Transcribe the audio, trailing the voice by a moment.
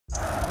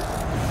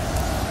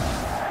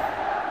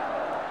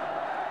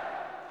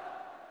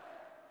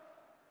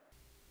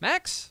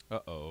Max,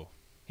 Uh-oh.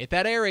 hit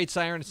that air raid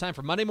siren. It's time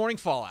for Monday Morning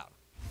Fallout.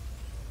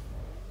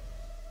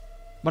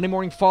 Monday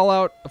Morning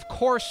Fallout, of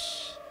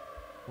course,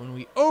 when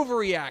we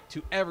overreact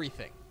to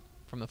everything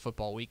from the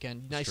football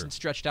weekend. Nice Sure. and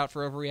stretched out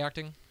for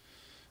overreacting.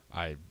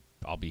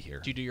 I'll be here.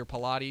 Do you do your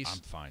Pilates?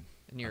 I'm fine.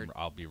 And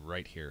I'll be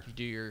right here. you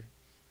do your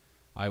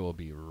I will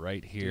be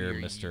right here,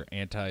 your Mr.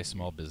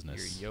 Anti-Small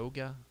Business. Your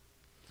yoga.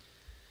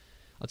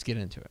 Let's get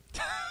into it.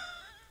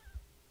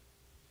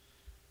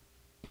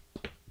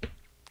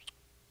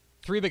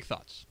 3 big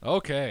thoughts.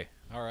 Okay.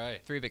 All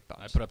right. 3 big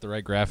thoughts. I put up the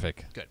right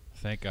graphic. Good.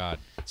 Thank God.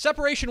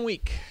 Separation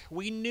week.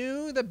 We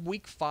knew that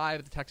week 5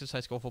 of the Texas high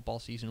school football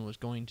season was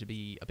going to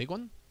be a big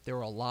one. There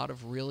were a lot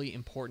of really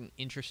important,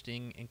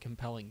 interesting, and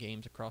compelling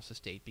games across the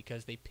state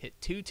because they pit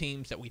 2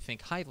 teams that we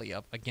think highly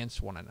of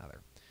against one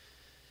another.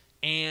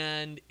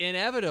 And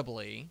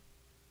inevitably,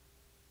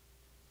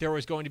 there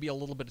was going to be a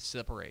little bit of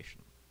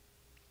separation.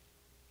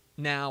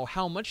 Now,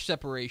 how much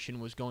separation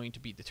was going to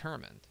be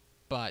determined,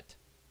 but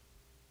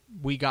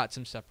we got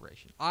some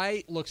separation.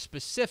 I look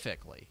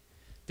specifically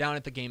down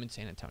at the game in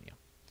San Antonio.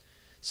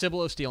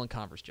 Cibolo Steel and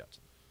Converse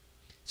Judson.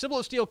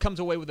 Cibolo Steel comes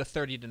away with a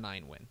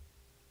 30-9 win.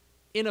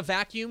 In a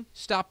vacuum,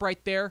 stop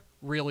right there,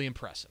 really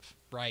impressive,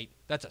 right?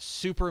 That's a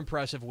super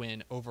impressive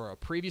win over a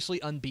previously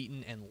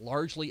unbeaten and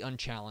largely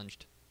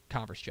unchallenged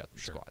Converse Judson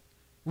squad.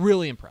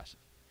 Really impressive.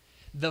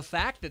 The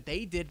fact that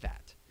they did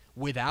that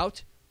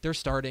without their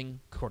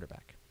starting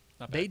quarterback.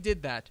 They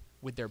did that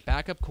with their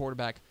backup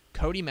quarterback,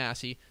 Cody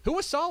Massey, who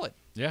was solid.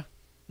 Yeah.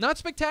 Not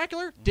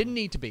spectacular, didn't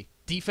need to be.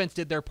 Defense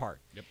did their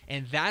part. Yep.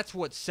 And that's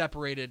what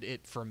separated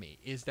it for me,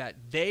 is that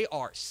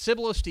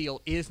Cibolo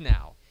Steel is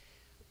now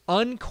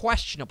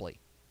unquestionably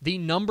the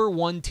number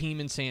 1 team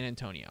in San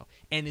Antonio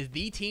and is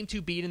the team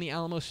to beat in the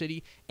Alamo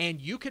City,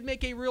 and you could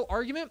make a real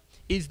argument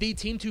is the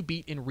team to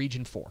beat in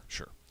Region 4.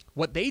 Sure.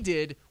 What they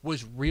did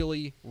was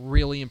really,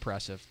 really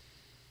impressive,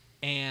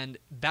 and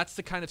that's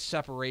the kind of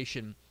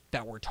separation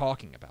that we're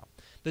talking about.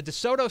 The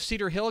DeSoto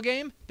Cedar Hill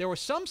game, there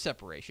was some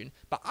separation,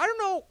 but I don't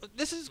know,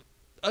 this is,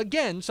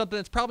 again, something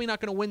that's probably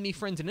not going to win me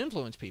friends and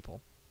influence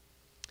people.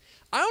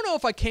 I don't know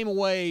if I came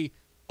away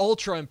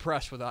ultra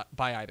impressed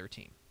by either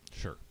team.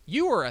 Sure.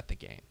 You were at the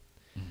game.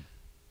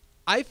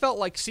 I felt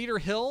like Cedar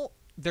Hill,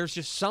 there's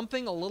just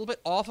something a little bit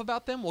off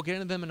about them. We'll get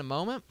into them in a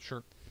moment.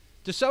 Sure.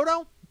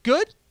 DeSoto,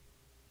 good.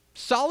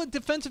 Solid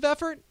defensive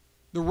effort.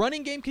 The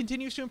running game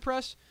continues to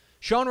impress.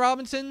 Sean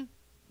Robinson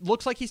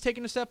looks like he's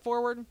taking a step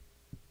forward.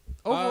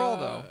 Overall,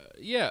 though.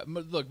 Yeah,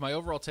 look, my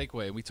overall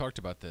takeaway, we talked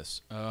about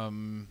this.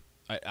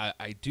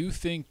 I do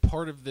think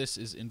part of this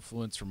is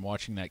influence from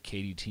watching that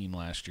Katy team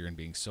last year and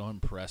being so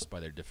impressed by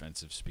their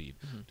defensive speed.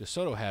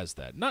 DeSoto has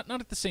that. Not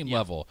at the same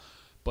level,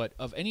 but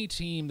of any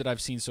team that I've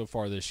seen so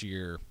far this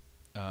year,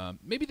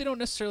 maybe they don't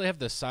necessarily have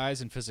the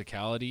size and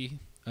physicality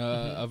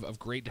of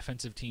great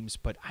defensive teams,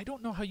 but I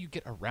don't know how you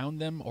get around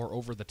them or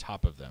over the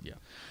top of them.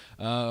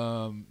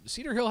 Yeah.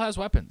 Cedar Hill has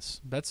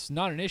weapons. That's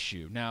not an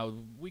issue. Now,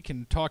 we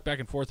can talk back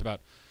and forth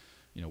about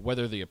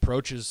whether the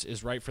approach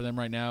is right for them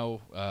right now,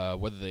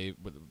 whether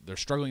they're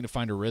struggling to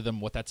find a rhythm,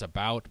 what that's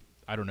about,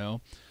 I don't know.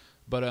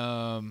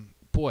 But,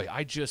 boy,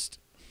 like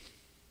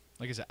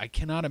I said, I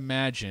cannot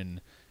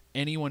imagine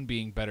anyone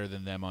being better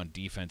than them on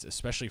defense,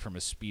 especially from a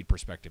speed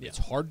perspective. Yeah. It's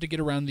hard to get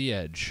around the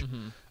edge.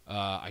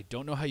 I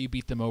don't know how you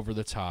beat them over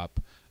the top.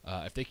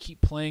 If they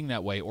keep playing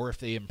that way or if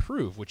they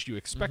improve, which you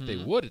expect they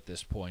would at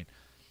this point,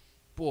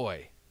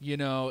 boy,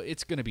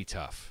 it's going to be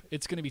tough.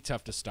 It's going to be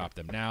tough to stop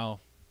them.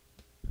 Now,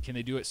 can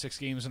they do it 6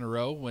 games in a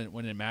row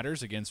when it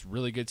matters against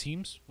really good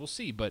teams? We'll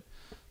see. But,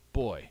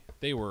 boy,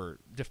 they were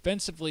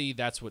defensively,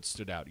 that's what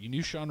stood out. You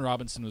knew Sean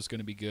Robinson was going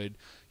to be good.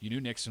 You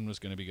knew Nixon was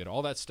going to be good.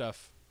 All that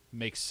stuff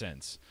makes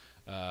sense.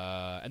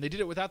 And they did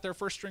it without their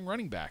first-string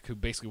running back, who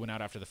basically went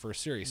out after the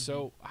first series.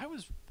 So I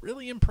was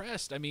really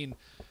impressed. I mean,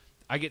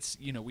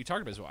 we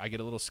talked about this. I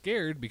get a little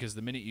scared because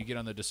the minute you get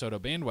on the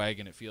DeSoto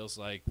bandwagon, it feels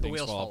like things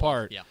fall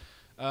apart. Yeah.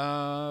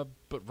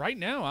 But right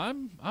now,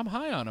 I'm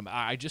high on them.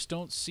 I just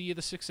don't see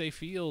the 6A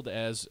field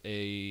as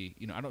I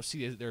don't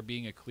see there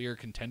being a clear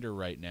contender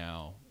right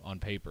now on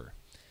paper.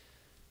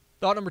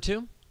 Thought number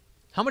 2,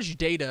 how much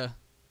data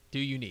do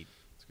you need?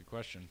 That's a good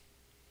question.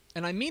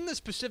 And I mean this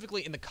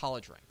specifically in the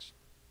college ranks.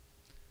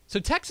 So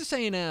Texas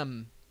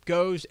A&M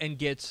goes and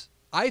gets,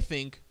 I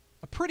think,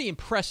 a pretty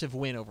impressive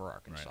win over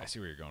Arkansas. Right, I see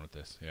where you're going with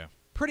this. Yeah,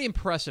 pretty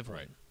impressive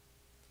win.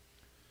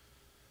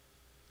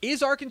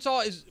 Is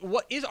Arkansas the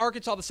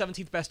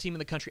 17th best team in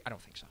the country? I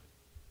don't think so.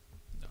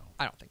 No,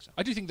 I don't think so.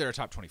 I do think they're a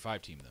top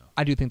 25 team, though.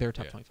 I do think they're a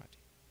top 25 team.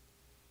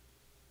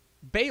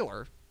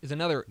 Baylor is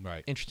another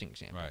interesting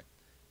example. Right.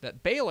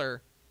 That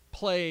Baylor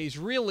plays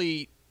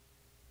really,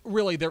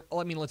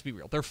 let's be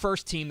real. Their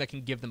first team that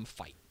can give them a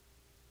fight.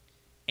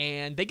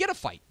 And they get a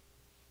fight,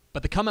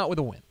 but they come out with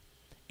a win.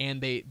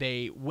 And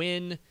they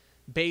win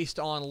based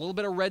on a little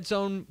bit of red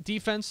zone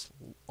defense,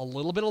 a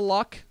little bit of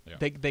luck. Yeah.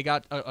 They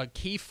got a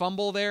key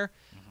fumble there.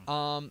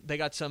 They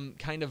got some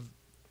kind of,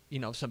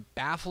 some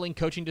baffling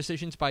coaching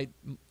decisions by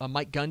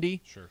Mike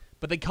Gundy. Sure.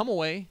 But they come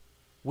away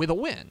with a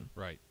win.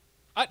 Right.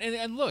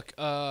 And look,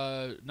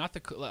 not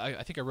the.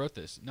 I think I wrote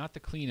this. Not the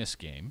cleanest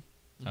game,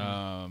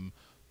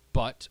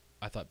 but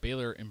I thought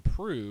Baylor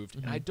improved,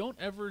 and I don't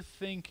ever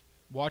think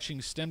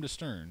watching stem to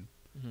stern.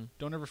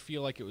 Don't ever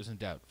feel like it was in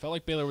doubt. Felt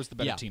like Baylor was the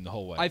better team the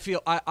whole way.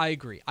 I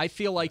agree. I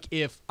feel like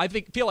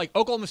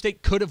Oklahoma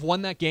State could have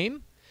won that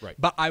game, right?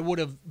 But I would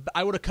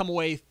have come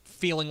away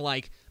feeling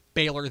like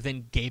Baylor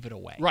then gave it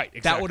away. Right,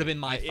 exactly. That would have been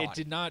my thought. It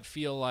did not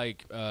feel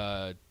like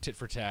tit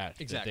for tat.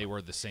 Exactly. That they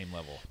were the same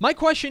level. My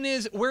question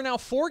is, we're now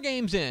 4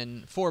 games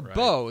in for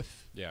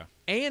both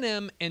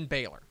A&M and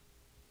Baylor.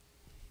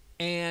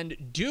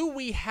 And do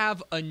we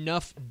have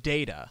enough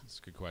data? That's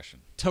a good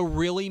question. To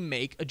really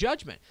make a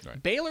judgment.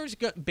 Right.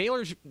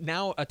 Baylor's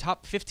now a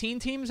top 15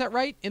 team. Is that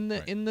right in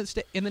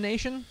the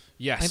nation?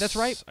 Yes, I think that's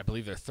right. I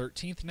believe they're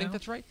 13th now. I think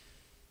that's right.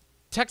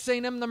 Texas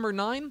A&M number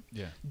 9.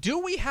 Yeah. Do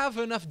we have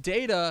enough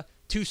data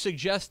to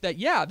suggest that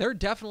they're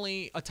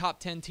definitely a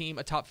top 10 team,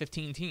 a top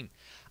 15 team?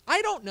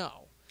 I don't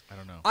know.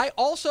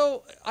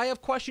 I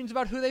have questions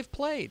about who they've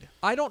played.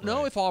 I don't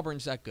know if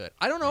Auburn's that good.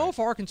 I don't know if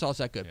Arkansas is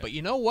that good. Yeah. But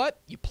you know what?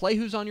 You play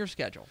who's on your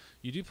schedule.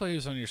 You do play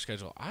who's on your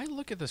schedule. I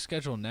look at the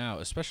schedule now,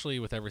 especially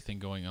with everything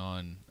going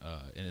on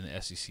in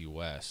the SEC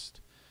West,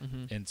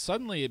 and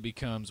suddenly it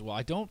becomes,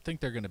 I don't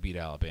think they're going to beat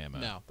Alabama.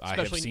 No. I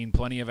have seen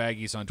plenty of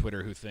Aggies on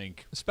Twitter who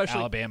think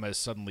Alabama is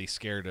suddenly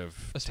scared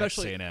of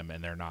Texas A&M,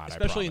 and they're not,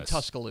 especially in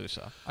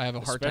Tuscaloosa. I have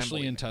a hard time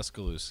especially in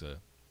Tuscaloosa.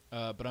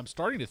 But I'm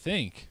starting to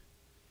think,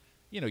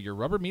 your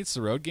rubber meets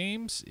the road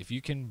games. If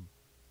you can,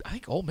 I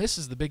think Ole Miss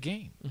is the big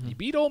game. You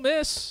beat Ole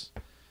Miss,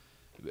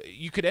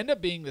 you could end up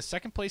being the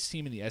second-place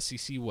team in the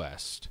SEC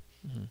West.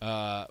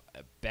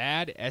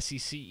 Bad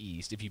SEC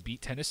East if you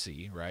beat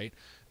Tennessee, right?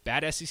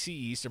 Bad SEC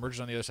East emerges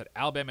on the other side.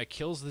 Alabama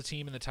kills the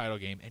team in the title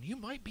game, and you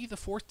might be the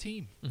 4th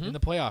team in the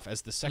playoff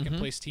as the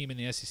second-place team in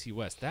the SEC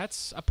West.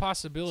 That's a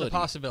possibility. It's a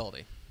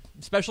possibility,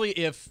 especially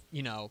if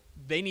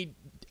they need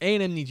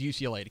A&M needs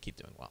UCLA to keep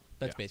doing well.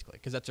 That's basically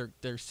because that's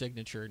their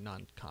signature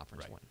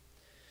non-conference win.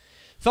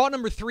 Thought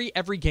number 3: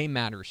 every game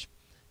matters,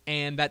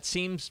 and that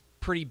seems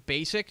pretty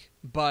basic,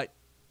 but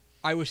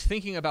I was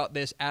thinking about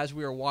this as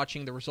we were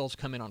watching the results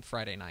come in on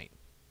Friday night.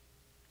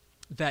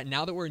 That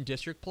now that we're in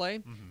district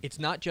play, it's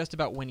not just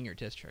about winning your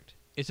district.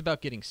 It's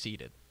about getting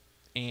seeded.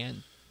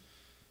 And,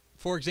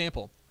 for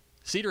example,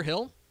 Cedar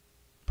Hill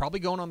probably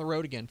going on the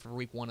road again for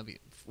week one of the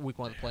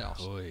playoffs.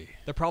 Boy.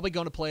 They're probably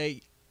going to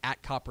play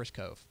at Copperas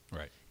Cove.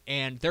 Right.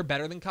 And they're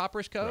better than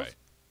Copperas Cove.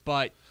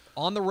 But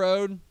on the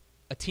road,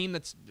 a team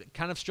that's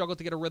kind of struggled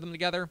to get a rhythm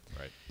together.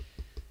 Right.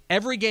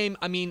 Every game,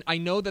 I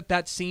know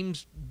that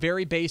seems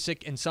very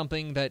basic and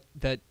something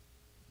that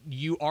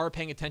you are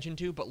paying attention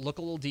to, but look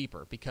a little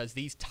deeper because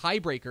these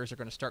tiebreakers are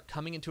going to start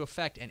coming into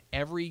effect, and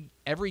every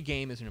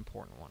game is an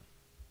important one.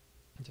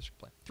 District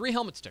play. 3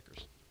 helmet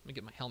stickers. Let me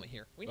get my helmet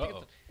here. We need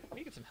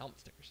to get some helmet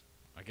stickers.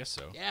 I guess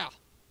so. Yeah.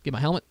 Get my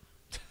helmet.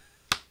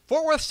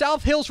 Fort Worth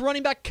South Hills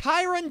running back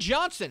Kyron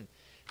Johnson.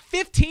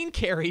 15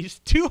 carries,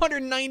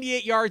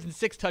 298 yards, and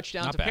 6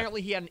 touchdowns. Not bad.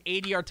 Apparently, he had an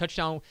 80-yard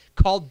touchdown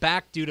called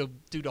back due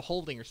to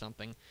holding or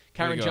something.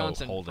 Kyron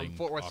Johnson from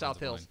Fort Worth South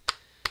Hills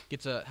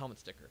gets a helmet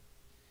sticker.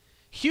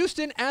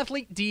 Houston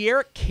athlete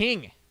De'Eric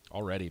King.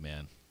 Already,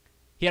 man.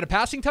 He had a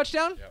passing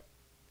touchdown. Yep.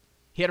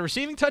 He had a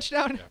receiving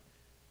touchdown. Yep.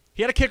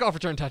 He had a kickoff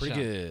return touchdown.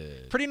 Pretty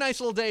good. Pretty nice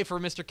little day for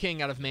Mr.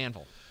 King out of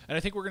Manville. And I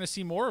think we're going to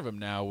see more of him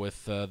now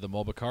with the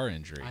Mulbacar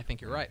injury. I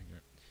think you're right.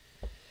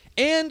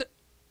 And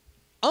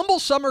Humble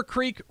Summer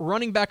Creek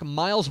running back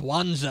Miles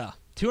Wanza.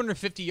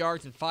 250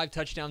 yards and 5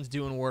 touchdowns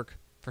doing work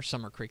for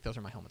Summer Creek. Those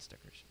are my helmet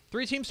stickers.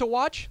 3 teams to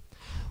watch.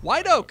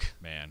 White Oak.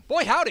 Man.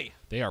 Boy, howdy.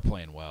 They are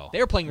playing well. They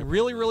are playing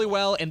really, really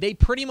well, and they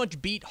pretty much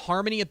beat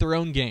Harmony at their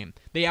own game.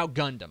 They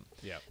outgunned them.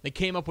 Yep. They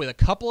came up with a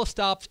couple of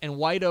stops, and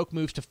White Oak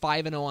moves to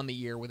 5-0 on the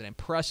year with an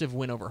impressive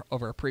win over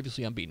a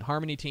previously unbeaten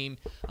Harmony team.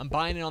 I'm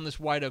buying in on this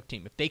White Oak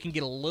team. If they can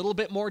get a little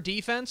bit more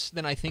defense,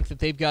 then I think that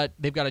they've got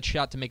a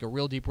shot to make a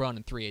real deep run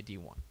in 3A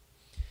D1.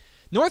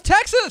 North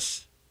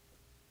Texas!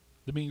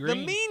 The Mean Green.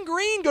 The Mean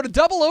Green go to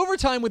double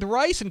overtime with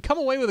Rice and come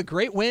away with a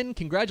great win.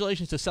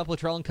 Congratulations to Seth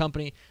Luttrell and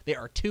company. They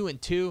are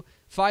 2-2,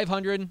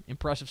 500.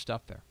 Impressive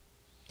stuff there.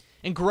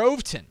 And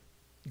Groveton.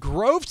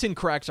 Groveton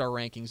cracks our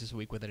rankings this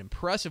week with an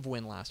impressive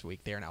win last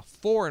week. They are now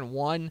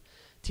 4-1.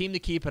 Team to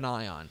keep an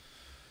eye on.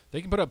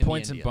 They can put up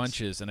points in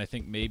bunches, and I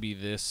think maybe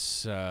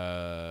this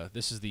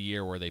is the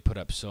year where they put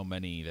up so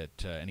many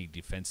that any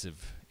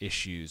defensive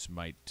issues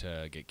might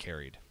get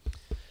carried.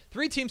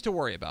 3 teams to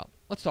worry about.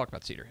 Let's talk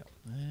about Cedar Hill.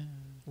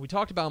 We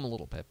talked about them a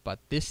little bit, but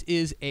there's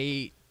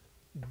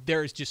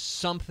just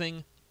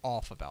something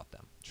off about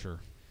them. Sure.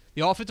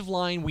 The offensive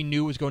line we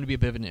knew was going to be a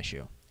bit of an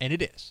issue, and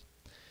it is.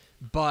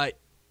 But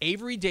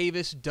Avery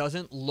Davis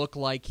doesn't look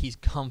like he's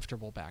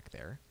comfortable back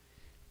there,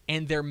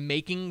 and they're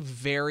making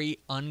very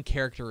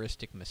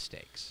uncharacteristic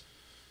mistakes.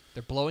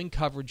 They're blowing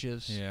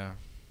coverages. Yeah.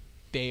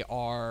 They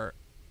are,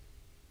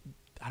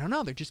 I don't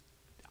know,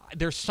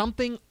 there's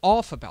something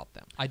off about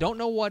them. I don't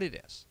know what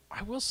it is.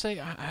 I will say,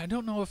 I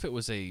don't know if it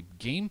was a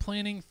game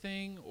planning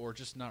thing or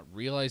just not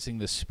realizing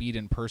the speed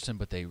in person,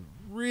 but they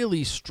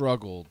really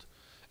struggled.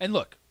 And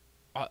look,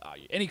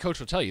 any coach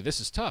will tell you this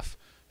is tough.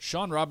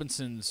 Sean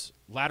Robinson's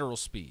lateral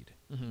speed.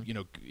 You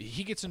know,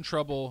 he gets in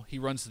trouble, he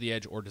runs to the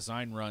edge or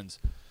design runs.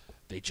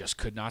 They just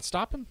could not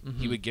stop him.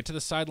 He would get to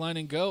the sideline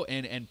and go,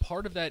 and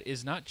part of that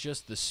is not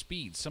just the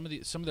speed. Some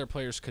of their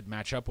players could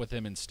match up with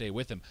him and stay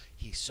with him.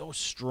 He's so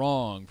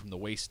strong from the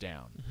waist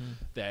down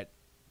that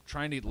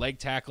trying to leg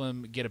tackle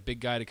him, get a big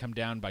guy to come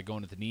down by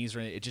going at the knees,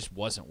 it just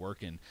wasn't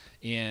working.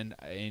 And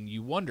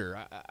you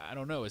wonder, I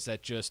don't know, is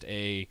that just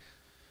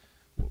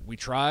we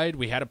tried,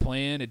 we had a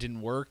plan, it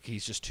didn't work,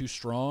 he's just too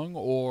strong,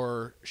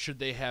 or should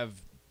they have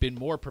been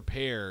more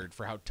prepared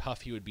for how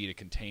tough he would be to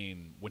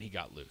contain when he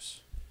got loose?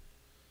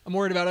 I'm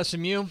worried about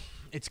SMU.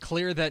 It's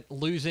clear that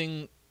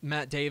losing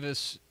Matt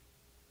Davis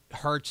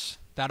hurts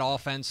that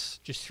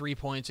offense. Just 3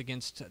 points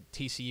against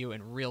TCU,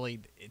 and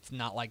really, it's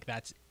not like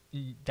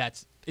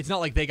it's not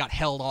like they got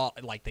held off,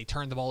 like they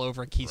turned the ball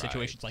over in key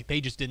situations. Like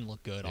they just didn't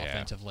look good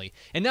offensively.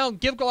 And now,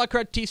 give a lot of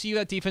credit to TCU.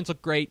 That defense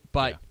looked great,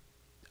 but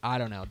I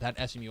don't know,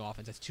 that SMU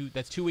offense.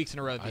 That's 2 weeks in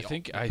a row. I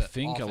think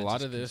a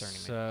lot of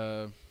this.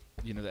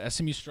 You know, the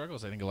SMU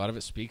struggles. I think a lot of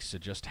it speaks to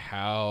just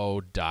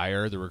how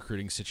dire the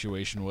recruiting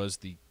situation was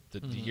the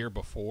year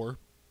before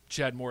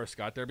Chad Morris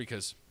got there,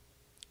 because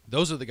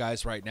those are the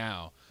guys right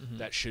now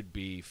that should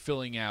be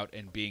filling out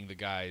and being the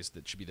guys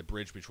that should be the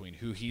bridge between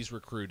who he's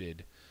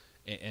recruited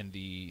and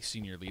the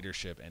senior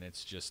leadership, and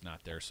it's just not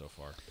there so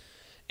far.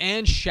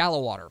 And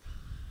Shallowater.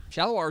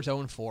 Shallowater's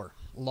 0-4.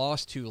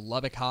 Lost to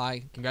Lubbock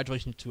High.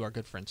 Congratulations to our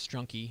good friend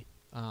Strunky.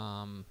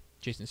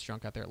 Jason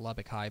Strunk out there at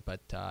Lubbock High,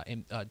 but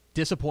a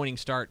disappointing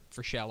start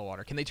for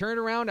Shallowater. Can they turn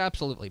it around?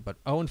 Absolutely, but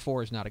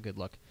 0-4 is not a good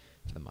look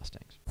for the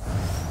Mustangs.